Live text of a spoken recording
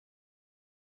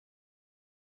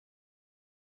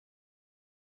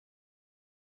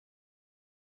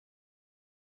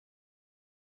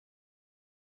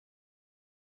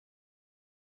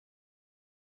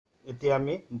এতিয়া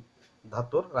আমি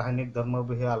ধাতুৰ ৰাসায়নিক ধৰ্মৰ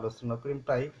বিষয়ে আলোচনা কৰিম।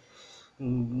 প্ৰায়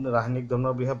ৰাসায়নিক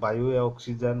ধৰ্মৰ বিষয়ে বায়ু,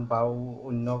 অক্সিজেন বা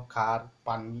অন্য ক্ষাৰ,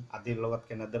 পানী আদিৰ লগত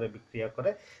কেনেদৰে বিক্ৰিয়া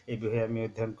কৰে এই বিষয়ে আমি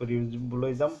অধ্যয়ন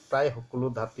কৰিবলৈ যাম। প্ৰায় সকলো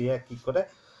ধাতুৱে কি কৰে,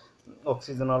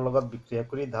 অক্সিজেনৰ লগত বিক্ৰিয়া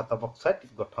কৰি ধাতৱ অক্সাইড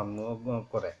গঠন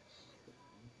কৰে।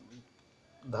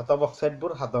 ধাতৱ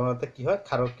অক্সাইডবোৰ সাধাৰণতে কি হয়,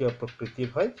 ক্ষাৰকীয় প্ৰকৃতিৰ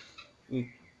হয়।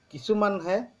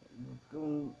 কিছুমানহে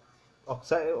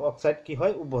অক্সাইড কি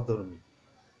হয়, উভধৰ্মী,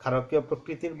 ক্ষাৰকীয়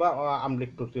প্ৰকৃতিৰ বা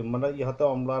আম্লিক প্ৰকৃতিৰ, মানে ইহঁতে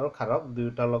অম্ল আৰু ক্ষাৰক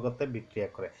দুয়োটাৰ লগতে বিক্ৰিয়া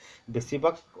কৰে।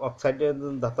 বেছিভাগ অক্সাইড,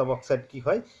 ধাতৱ অক্সাইড কি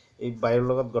হয়, এই বায়ুৰ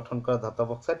লগত গঠন কৰা ধাতৱ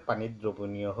অক্সাইড পানীত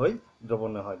দ্ৰৱণীয় হয়।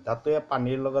 ধাতুৱে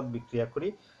পানীৰ লগত বিক্ৰিয়া কৰি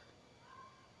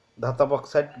ধাতৱ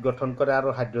অক্সাইড গঠন কৰে আৰু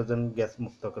হাইড্ৰজেন গেছ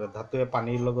মুক্ত কৰে। ধাতুৱে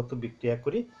পানীৰ লগতো বিক্ৰিয়া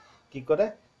কৰি কি কৰে,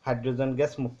 হাইড্ৰজেন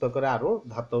গেছ মুক্ত কৰে আৰু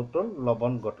ধাতুটোৰ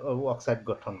লৱণ অক্সাইড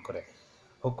গঠন কৰে।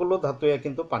 সকলো ধাতুৱে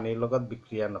কিন্তু পানীৰ লগত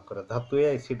বিক্ৰিয়া নকৰে। ধাতুৱে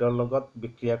এচিডৰ লগত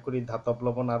বিক্ৰিয়া কৰি ধাতৱ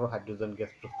লৱণ আৰু হাইড্ৰজেন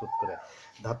গেছ প্ৰস্তুত কৰে।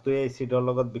 ধাতুৱে এচিডৰ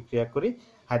লগত বিক্ৰিয়া কৰি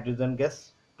হাইড্ৰজেন গেছ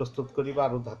প্ৰস্তুত কৰিব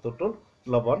আৰু ধাতুটোৰ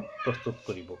লৱণ প্ৰস্তুত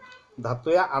কৰিব।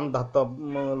 ধাতুৱে আন ধাতৱ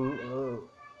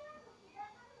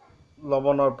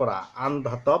লৱণৰ পৰা আন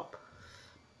ধাতৱ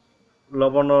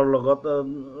লৱণৰ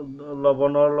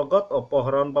লগত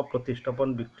অপহৰণ বা প্ৰতিস্থাপন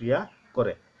বিক্ৰিয়া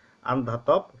কৰে। আন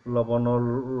ধাতৱ লৱণৰ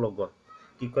লগত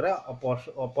কি কৰে,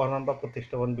 অপহৰণ বা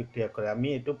প্ৰতিস্থাপন বিক্ৰিয়া কৰে। আমি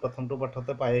এইটো প্ৰথমটো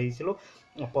পাঠতে পাই আহিছিলোঁ।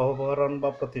 অপহৰণ বা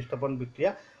প্ৰতিস্থাপন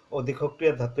বিক্ৰিয়া, অধিক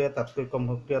সক্ৰিয় ধাতুৱে তাতকৈ কম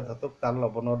সক্ৰিয় ধাতুক তাৰ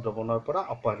লৱণৰ দ্ৰৱণৰ পৰা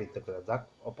অপহৰিত কৰে, যাক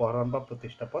অপহৰণ বা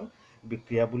প্ৰতিস্থাপন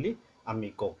বিক্ৰিয়া বুলি আমি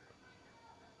কওঁ।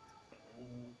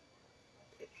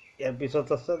 ইয়াৰ পিছত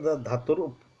আছে যে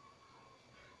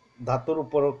ধাতুৰ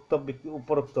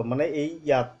উপৰোক্ত মানে এই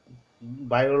ইয়াত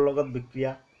বায়ুৰ লগত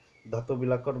বিক্ৰিয়া,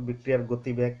 ধাতুবিলাকৰ বিক্ৰিয়াৰ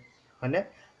গতিবেগ, হয়নে?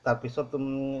 তাৰপিছত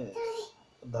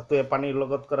ধাতুৱে পানীৰ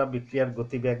লগত কৰা বিক্ৰিয়াৰ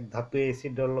গতিবেগ, ধাতুৱে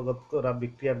এচিডৰ লগত কৰা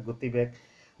বিক্ৰিয়াৰ গতিবেগ,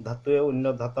 ধাতুৱে অন্য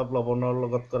ধাতৱ লৱণৰ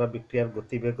লগত কৰা বিক্ৰিয়াৰ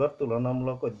গতিবেগৰ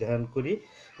তুলনামূলক অধ্যয়ন কৰি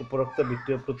উপৰোক্ত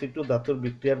প্ৰতিটো ধাতুৰ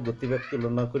বিক্ৰিয়াৰ গতিবেগ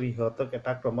তুলনা কৰি সিহঁতক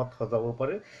এটা ক্ৰমত সজাব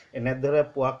পাৰে। এনেদৰে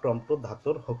পোৱা ক্ৰমটো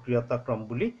ধাতুৰ সক্ৰিয়তা ক্ৰম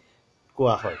বুলি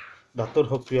কোৱা হয়। ধাতুৰ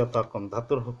সক্ৰিয়তা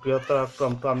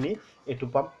ক্ৰমটো আমি এইটো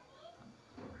পাম: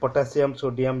 potassium,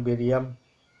 sodium, barium,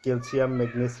 calcium,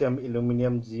 magnesium,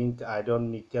 aluminium, zinc, iron,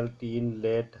 nickel, tin,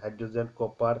 lead, hydrogen,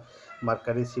 copper,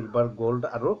 মাৰ্কাৰী, silver, gold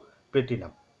আৰু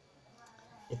প্লেটিনাম।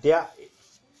 এতিয়া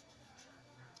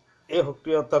এই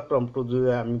সক্ৰিয়তা ক্ৰমটো যে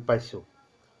আমি পাইছোঁ,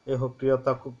 এই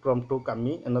সক্ৰিয়তা ক্ৰমটোক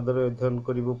আমি এনেদৰে অধ্যয়ন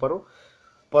কৰিব পাৰোঁ।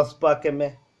 পচবাকেমে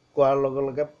কোৱাৰ লগে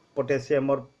লগে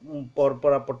পটাছিয়ামৰ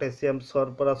পৰা পটাছিয়াম, চৰ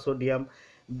পৰা sodium,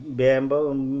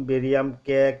 barium,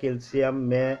 calcium,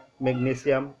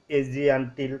 magnesium, AG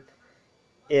until,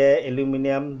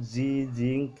 aluminium,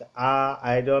 zinc,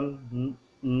 iron,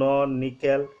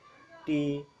 nickel,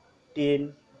 tin,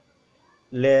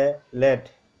 lead,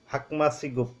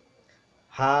 হাকমাচিগুপ,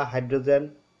 hydrogen,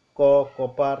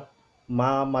 copper,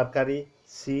 মাৰ্কাৰী,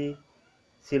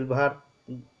 silver,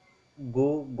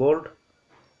 gold,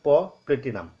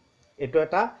 platinum. এইটো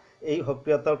এটা এই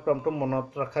সক্ৰিয়তাৰ ক্ৰমটো মনত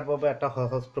ৰখাৰ বাবে এটা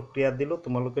সহজ প্ৰক্ৰিয়া দিলোঁ।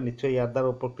 তোমালোকে নিশ্চয় ইয়াৰ দ্বাৰা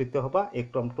উপকৃত হ'বা। এই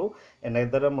ক্ৰমটো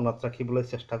এনেদৰে মনত ৰাখিবলৈ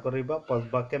চেষ্টা কৰিবা: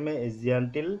 পচবাকেমে,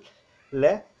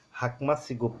 এজিয়ানটিলে,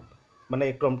 হাকমাচিগুপ। মানে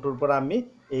এই ক্ৰমটোৰ পৰা আমি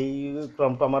এই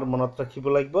ক্ৰমটো আমাৰ মনত ৰাখিব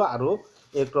লাগিব, আৰু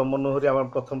এই ক্ৰম অনুসৰি আমাৰ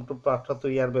প্ৰথমটো পাঠটো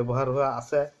ইয়াৰ ব্যৱহাৰ হোৱা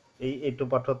আছে। এইটো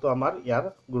পাঠতো আমাৰ ইয়াৰ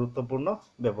গুৰুত্বপূৰ্ণ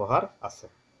ব্যৱহাৰ আছে।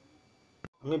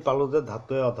 আমি পালোঁ যে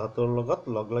ধাতুৱে অধাতুৰ লগত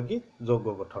লগ লাগি যৌগ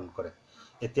গঠন কৰে।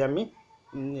 এতিয়া আমি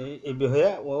এই বিষয়ে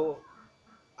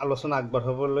আলোচনা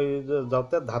আগবঢ়াবলৈ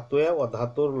যাওঁতে ধাতুৱে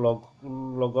অধাতুৰ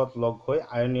লগত লগ হৈ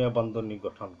আয়নীয় বান্ধনি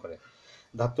গঠন কৰে।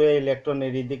 ধাতুৱে ইলেক্ট্ৰন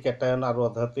এৰি দি কেটায়ন আৰু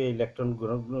অধাতুৱে ইলেক্ট্ৰন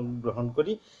গ্ৰহণ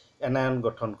কৰি এনায়ন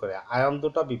গঠন কৰে। আয়ন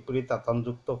দুটা বিপৰীত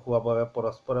আধানযুক্ত হোৱাৰ বাবে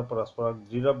পৰস্পৰক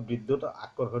দৃঢ় বিদ্যুৎ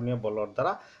আকৰ্ষণীয় বলৰ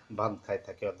দ্বাৰা বান্ধ খাই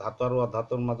থাকে। ধাতু আৰু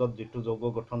অধাতুৰ মাজত যিটো যৌগ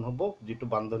গঠন হ'ব, যিটো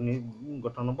বান্ধনি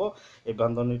গঠন হ'ব, এই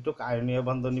বান্ধনিটোক আয়নীয়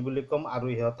বান্ধনি বুলি ক'ম। আৰু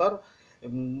ইহঁতৰ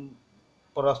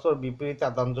পৰস্পৰ বিপৰীত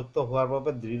আধানযুক্ত হোৱাৰ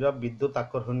বাবে দৃঢ় বিদ্যুৎ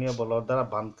আকৰ্ষণীয় বলৰ দ্বাৰা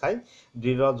বান্ধ খাই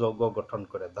দৃঢ় যৌগ গঠন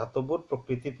কৰে। ধাতুবোৰ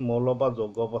প্ৰকৃতিত মৌল বা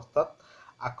যৌগ অৱস্থাত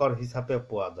আকৰ হিচাপে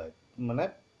পোৱা যায়। মানে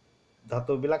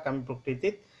ধাতুবিলাক আমি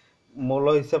প্ৰকৃতিত মৌল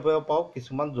হিচাপেও পাওঁ,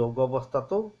 কিছুমান যৌগ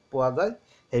অৱস্থাতো পোৱা যায়,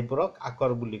 সেইবোৰক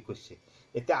আকৰ বুলি কৈছে।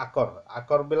 এতিয়া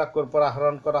আকৰবিলাক ক'ৰ পৰা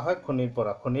আহৰণ কৰা হয়?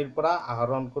 খনিৰ পৰা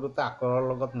আহৰণ কৰোঁতে আকৰৰ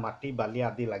লগত মাটি, বালি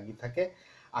আদি লাগি থাকে।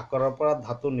 আকৰৰ পৰা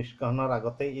ধাতু নিষ্কাশনৰ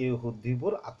আগতে এই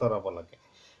ঔষধিবোৰ আঁতৰাব লাগে।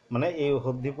 মানে এই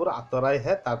ঔষধিবোৰ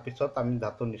আঁতৰাইহে তাৰপিছত আমি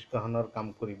ধাতু নিষ্কাশনৰ কাম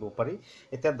কৰিব পাৰি।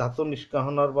 এতিয়া ধাতু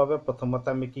নিষ্কাশনৰ বাবে প্ৰথমতে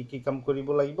আমি কি কাম কৰিব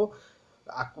লাগিব?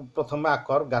 প্ৰথমে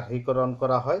আকৰ গাঢ়ীকৰণ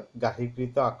কৰা হয়।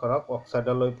 গাঢ়ীকৃত আকৰক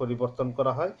অক্সাইডলৈ পৰিৱৰ্তন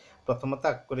কৰা হয়। প্ৰথমতে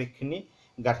আকৰিকখিনি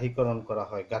গাঢ়ীকৰণ কৰা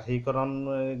হয়।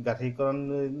 গাঢ়ীকৰণ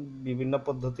বিভিন্ন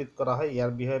পদ্ধতিত কৰা হয়।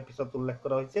 ইয়াৰ বিষয়ে পিছত উল্লেখ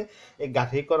কৰা হৈছে। এই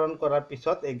গাঢ়ীকৰণ কৰাৰ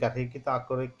পিছত এই গাঢ়ীকৃত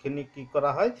আকৰিকখিনি কি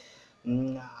কৰা হয়,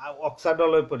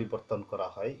 অক্সাইডলৈ পৰিৱৰ্তন কৰা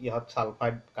হয়। ইহঁত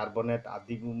ছালফাইড, কাৰ্বনেট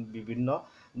আদি বিভিন্ন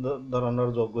ধৰণৰ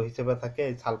যৌগ হিচাপে থাকে।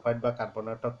 এই ছালফাইড বা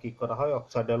কাৰ্বনেটক কি কৰা হয়,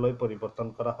 অক্সাইডলৈ পৰিৱৰ্তন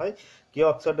কৰা হয়। কিয়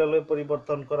অক্সাইডলৈ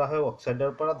পৰিৱৰ্তন কৰা হয়?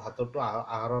 অক্সাইডৰ পৰা ধাতুটো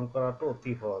আহৰণ কৰাটো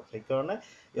অতি সহজ, সেইকাৰণে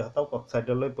ইহঁতক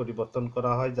অক্সাইডলৈ পৰিৱৰ্তন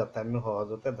কৰা হয়, যাতে আমি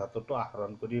সহজতে ধাতুটো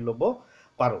আহৰণ কৰি ল'ব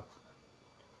পাৰোঁ।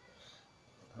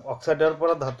 অক্সাইডৰ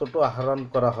পৰা ধাতুটো আহৰণ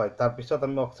কৰা হয়। তাৰপিছত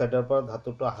আমি অক্সাইডৰ পৰা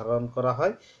ধাতুটো আহৰণ কৰা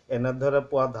হয়। এনেদৰে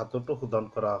পোৱা ধাতুটো শোধন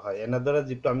কৰা হয়। এনেদৰে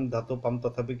যিটো আমি ধাতু পাম,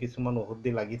 তথাপি কিছুমান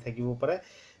ঔষধি লাগি থাকিব পাৰে।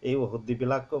 এই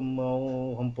ঔষধিবিলাক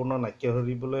সম্পূৰ্ণ নাইকিয়া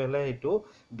কৰিবলৈ হ'লে সেইটো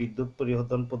বিদ্যুৎ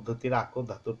পৰিশোধন পদ্ধতিৰে আকৌ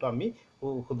ধাতুটো আমি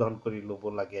শোধন কৰি ল'ব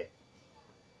লাগে।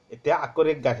 এতিয়া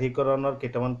আকৰিক গাঢ়ীকৰণৰ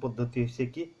কেইটামান পদ্ধতি হৈছে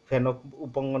কি, ফেন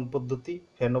উপঙন পদ্ধতি,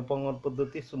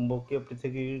 চুম্বকীয়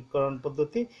পৃথকীকৰণ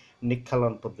পদ্ধতি,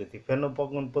 নিক্ষালন পদ্ধতি। ফেন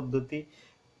উপঙন পদ্ধতি,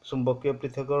 চুম্বকীয়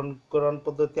পৃথকীকৰণ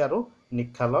পদ্ধতি আৰু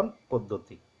নিক্ষালন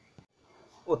পদ্ধতি।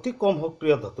 অতি কম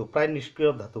সক্ৰিয় ধাতু, প্ৰায়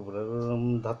নিষ্ক্ৰিয়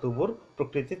ধাতুবোৰ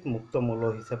প্ৰকৃতিত মুক্ত মৌল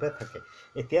হিচাপে থাকে।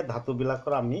 এতিয়া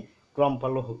ধাতুবিলাকৰ আমি ক্ৰম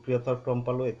পালোঁ, সক্ৰিয়তাৰ ক্ৰম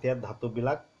পালোঁ। এতিয়া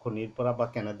ধাতুবিলাক খনিৰ পৰা বা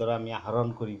কেনেদৰে আমি আহৰণ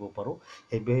কৰিব পাৰোঁ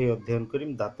সেই বিষয়ে অধ্যয়ন কৰিম।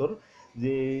 ধাতুৰ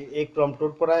যি এই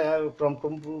ক্ৰমটোৰ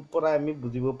পৰাই আমি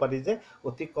বুজিব পাৰি যে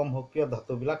অতি কম সক্ৰিয়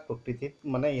ধাতুবিলাক প্ৰকৃতিত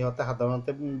ইহঁতে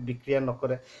সাধাৰণতে বিক্ৰিয়া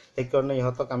নকৰে। সেইকাৰণে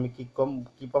ইহঁতক আমি কি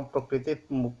পাম, প্ৰকৃতিত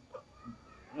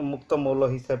মুক্ত মৌল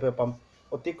হিচাপে পাম।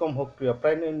 অতি কম সক্ৰিয়,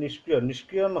 প্ৰায়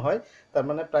নিষ্ক্ৰিয় নহয়,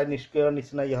 তাৰমানে প্ৰায় নিষ্ক্ৰিয়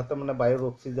নিচিনা। ইহঁতে বায়ুৰ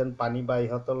অক্সিজেন, পানী বা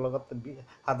ইহঁতৰ লগত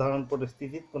সাধাৰণ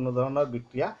পৰিস্থিতিত কোনো ধৰণৰ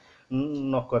বিক্ৰিয়া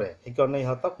নকৰে। সেইকাৰণে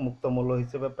ইহঁতক মুক্ত মৌল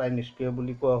হিচাপে প্ৰায় নিষ্ক্ৰিয়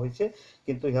বুলি কোৱা হৈছে।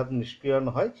 কিন্তু ইহঁত নিষ্ক্ৰিয়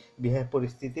নহয়, বিশেষ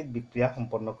পৰিস্থিতিত বিক্ৰিয়া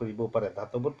সম্পন্ন কৰিব পাৰে।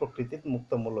 ধাতুবোৰ প্ৰকৃতিত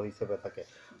মুক্ত মৌল হিচাপে থাকে।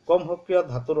 কম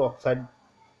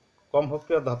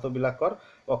সক্ৰিয় ধাতুবিলাকৰ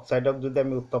অক্সাইডক যদি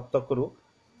আমি উত্তপ্ত কৰোঁ,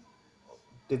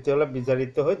 তেতিয়াহ'লে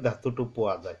বিজাৰিত হৈ ধাতুটো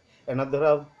পোৱা যায়। এনেদৰে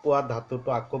পোৱা ধাতুটো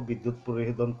আকৌ বিদ্যুৎ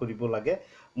পৰিশোধন কৰিব লাগে।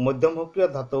 মধ্যম সক্ৰিয়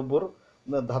ধাতুৰ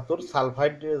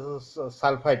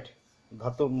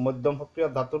মধ্যম সক্ৰিয়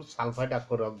ধাতুৰ ছালফাইড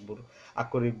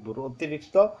আকৰিকবোৰ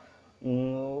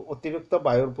অতিৰিক্ত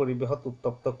বায়ুৰ পৰিৱেশত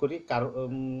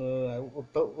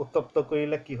উত্তপ্ত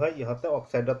কৰিলে কি হয়, ইহঁতে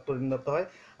অক্সাইডত পৰিণত হয়।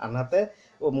 আনহাতে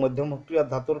মধ্যম সক্ৰিয়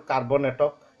ধাতুৰ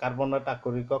কাৰ্বনেট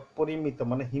আকৰিকক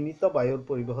সীমিত বায়ুৰ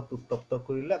পৰিৱেশত উত্তপ্ত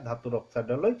কৰিলে ধাতুৰ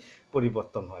অক্সাইডলৈ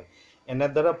পৰিৱৰ্তন হয়।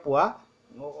 এনেদৰে পোৱা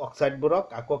অক্সাইডবোৰক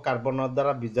আকৌ কাৰ্বনৰ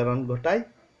দ্বাৰা বিজাৰণ ঘটাই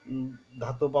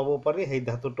ধাতু পাব পাৰি। সেই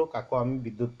ধাতুটোক আকৌ আমি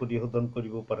বিদ্যুৎ পৰিশোধন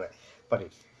কৰিব পাৰি।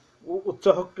 উচ্চ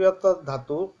সক্ৰিয়তা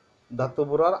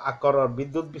ধাতুবোৰৰ আকৰৰ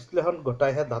বিদ্যুৎ বিশ্লেষণ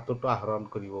ঘটাইহে ধাতুটো আহৰণ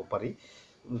কৰিব পাৰি।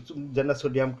 যেনে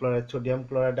ছডিয়াম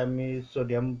ক্লৰাইড, আমি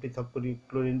ছডিয়াম পৃথক কৰি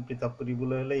ক্লৰিন পৃথক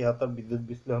কৰিবলৈ হ'লে ইহঁতৰ বিদ্যুৎ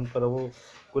বিশ্লেষণ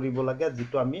কৰিব লাগে,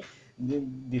 যিটো আমি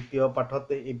দ্বিতীয় পাঠত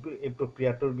এই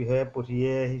প্ৰক্ৰিয়াটোৰ বিষয়ে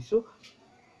পঢ়িয়ে আহিছোঁ।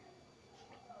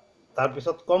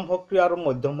 তাৰপিছত কম সক্ৰিয় আৰু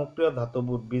মধ্যম সক্ৰিয়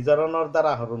ধাতুবোৰ বিজাৰণৰ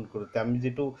দ্বাৰা আহৰণ কৰোঁতে আমি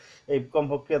যিটো এই কম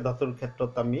সক্ৰিয় ধাতুৰ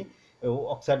ক্ষেত্ৰত আমি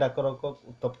অক্সাইড আকৰকক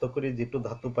উত্তপ্ত কৰি যিটো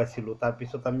ধাতু পাইছিলোঁ,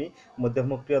 তাৰপিছত আমি মধ্যম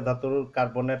সক্ৰিয় ধাতুৰ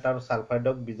কাৰ্বনেট আৰু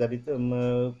ছালফাইডক বিজাৰিত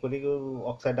কৰি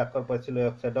অক্সাইড আকৰ পাইছিলোঁ। এই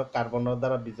অক্সাইডক কাৰ্বনৰ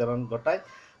দ্বাৰা বিজাৰণ ঘটাই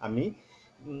আমি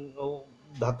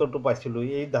ধাতুটো পাইছিলোঁ।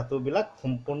 এই ধাতুবিলাক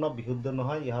সম্পূৰ্ণ বিশুদ্ধ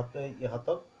নহয়।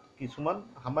 ইহঁতক কিছুমান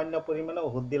সামান্য পৰিমাণে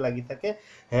ঔষধি লাগি থাকে।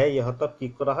 সেয়ে ইহঁতক কি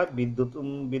কৰা হয়,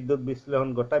 বিদ্যুৎ বিশ্লেষণ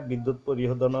ঘটাই বিদ্যুৎ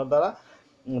পৰিশোধনৰ দ্বাৰা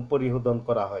পৰিশোধন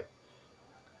কৰা হয়।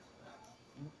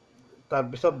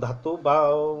 তাৰপিছত ধাতু বা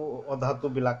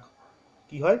অধাতুবিলাক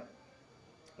কি হয়,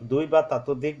 দুই বা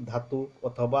ততোধিক ধাতু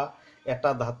অথবা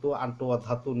এটা ধাতু আনটো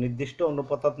অধাতু নিৰ্দিষ্ট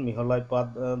অনুপাতত মিহলাই পোৱা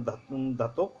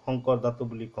ধাতুক সংকৰ ধাতু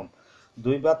বুলি ক'ম।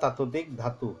 দুই বা ততোধিক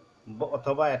ধাতু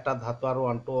অথবা এটা ধাতু আৰু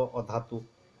আনটো অধাতু,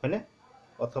 হয়নে?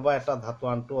 অথবা এটা ধাতু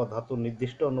আনটো অধাতু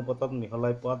নিৰ্দিষ্ট অনুপাতত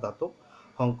মিহলাই পোৱা ধাতুক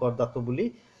সংকৰ ধাতু বুলি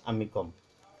আমি ক'ম।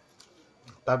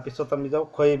 তাৰপিছত আমি যাওঁ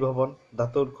ক্ষয়ীভৱন।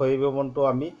 ধাতুৰ ক্ষয়ীভৱনটো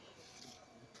আমি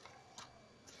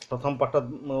প্ৰথম পাঠত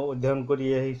অধ্যয়ন কৰি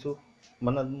আহিছোঁ।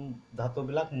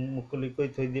 ধাতুবিলাক মুকলিকৈ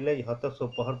থৈ দিলে ইহঁতে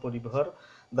চৌপাশৰ পৰিৱেশৰ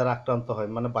দ্বাৰা আক্ৰান্ত হয়।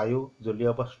 বায়ু,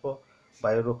 জলীয় বাষ্প,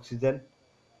 বায়ুৰ অক্সিজেন,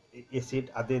 এচিড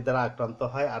আদিৰ দ্বাৰা আক্ৰান্ত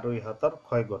হয় আৰু ইহঁতৰ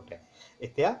ক্ষয় ঘটে।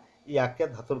 এতিয়া ইয়াকে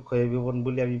ধাতুৰ ক্ষয়ীভৱন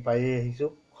বুলি আমি পাই আহিছোঁ।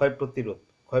 ক্ষয়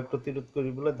প্ৰতিৰোধ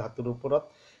কৰিবলৈ ধাতুৰ ওপৰত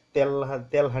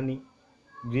তেল সানি,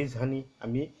 গ্ৰীজ সানি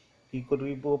আমি কি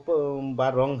কৰিব, বা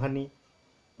ৰং সানি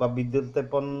বা বিদ্যুৎ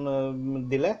উত্তাপন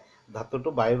দিলে ধাতুটো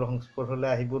বায়ুৰ সংস্পৰ্শলৈ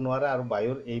আহিব নোৱাৰে আৰু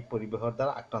বায়ুৰ এই পৰিৱেশৰ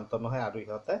দ্বাৰা আক্ৰান্ত নহয় আৰু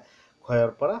ইহঁতে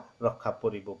ক্ষয়ৰ পৰা ৰক্ষা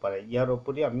পৰিব পাৰে। ইয়াৰ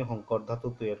উপৰি আমি সংকৰ ধাতু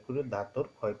তৈয়াৰ কৰি ধাতুৰ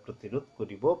ক্ষয় প্ৰতিৰোধ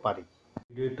কৰিব পাৰি।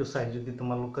 ভিডিঅ'টো চাই যদি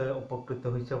তোমালোকে উপকৃত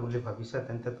হৈছে বুলি ভাবিছা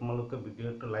তেন্তে তোমালোকে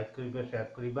ভিডিঅ'টো লাইক কৰিবা, শ্বেয়াৰ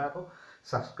কৰিবা আৰু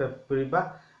ছাবস্ক্ৰাইব কৰিবা,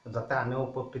 যাতে আনেও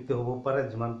উপকৃত হ'ব পাৰে।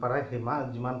 যিমান পাৰা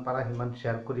সিমান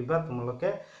শ্বেয়াৰ কৰিবা তোমালোকে,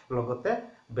 লগতে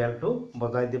বেলটো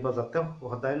বজাই দিবা, যাতে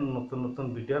সদায় নতুন নতুন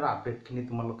ভিডিঅ'ৰ আপডেটখিনি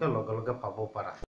তোমালোকে লগে লগে পাব পাৰা।